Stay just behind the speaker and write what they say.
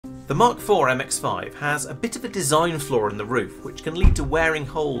The Mark IV MX-5 has a bit of a design flaw in the roof which can lead to wearing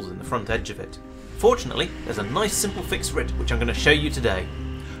holes in the front edge of it. Fortunately, there's a nice simple fix for it which I'm going to show you today.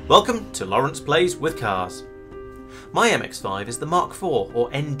 Welcome to Laurence Plays with Cars. My MX-5 is the Mark IV or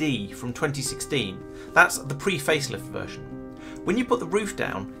ND from 2016. That's the pre-facelift version. When you put the roof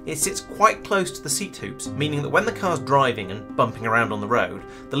down, it sits quite close to the seat hoops, meaning that when the car's driving and bumping around on the road,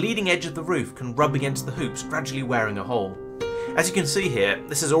 the leading edge of the roof can rub against the hoops, gradually wearing a hole. As you can see here,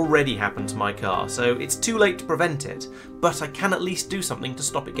 this has already happened to my car, so it's too late to prevent it, but I can at least do something to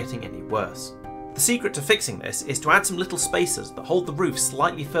stop it getting any worse. The secret to fixing this is to add some little spacers that hold the roof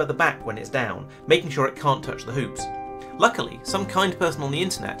slightly further back when it's down, making sure it can't touch the hoops. Luckily, some kind person on the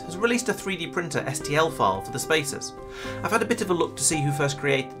internet has released a 3D printer STL file for the spacers. I've had a bit of a look to see who first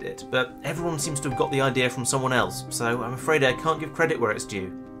created it, but everyone seems to have got the idea from someone else, so I'm afraid I can't give credit where it's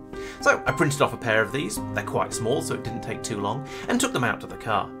due. So I printed off a pair of these, they're quite small so it didn't take too long, and took them out to the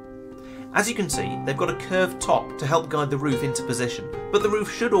car. As you can see, they've got a curved top to help guide the roof into position, but the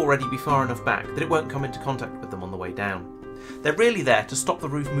roof should already be far enough back that it won't come into contact with them on the way down. They're really there to stop the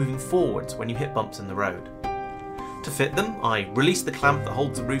roof moving forwards when you hit bumps in the road. To fit them, I released the clamp that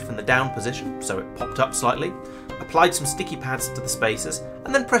holds the roof in the down position, so it popped up slightly, applied some sticky pads to the spacers,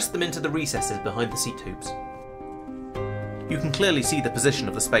 and then pressed them into the recesses behind the seat hoops. You can clearly see the position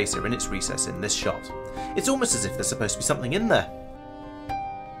of the spacer in its recess in this shot. It's almost as if there's supposed to be something in there.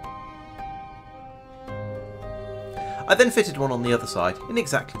 I then fitted one on the other side in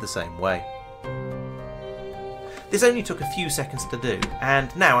exactly the same way. This only took a few seconds to do,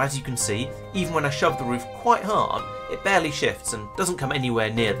 and now as you can see, even when I shove the roof quite hard, it barely shifts and doesn't come anywhere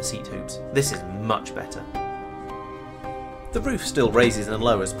near the seat hoops. This is much better. The roof still raises and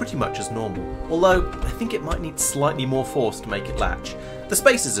lowers pretty much as normal, although I think it might need slightly more force to make it latch. The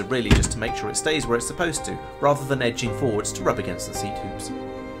spacers are really just to make sure it stays where it's supposed to, rather than edging forwards to rub against the seat hoops.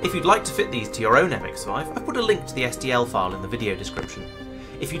 If you'd like to fit these to your own MX-5, I've put a link to the STL file in the video description.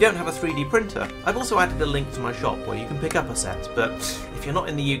 If you don't have a 3D printer, I've also added a link to my shop where you can pick up a set, but if you're not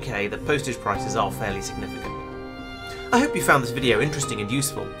in the UK, the postage prices are fairly significant. I hope you found this video interesting and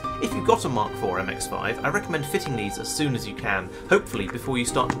useful. If you've got a Mark IV MX-5, I recommend fitting these as soon as you can, hopefully before you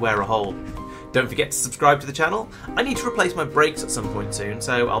start to wear a hole. Don't forget to subscribe to the channel. I need to replace my brakes at some point soon,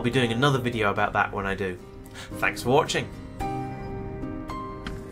 so I'll be doing another video about that when I do. Thanks for watching.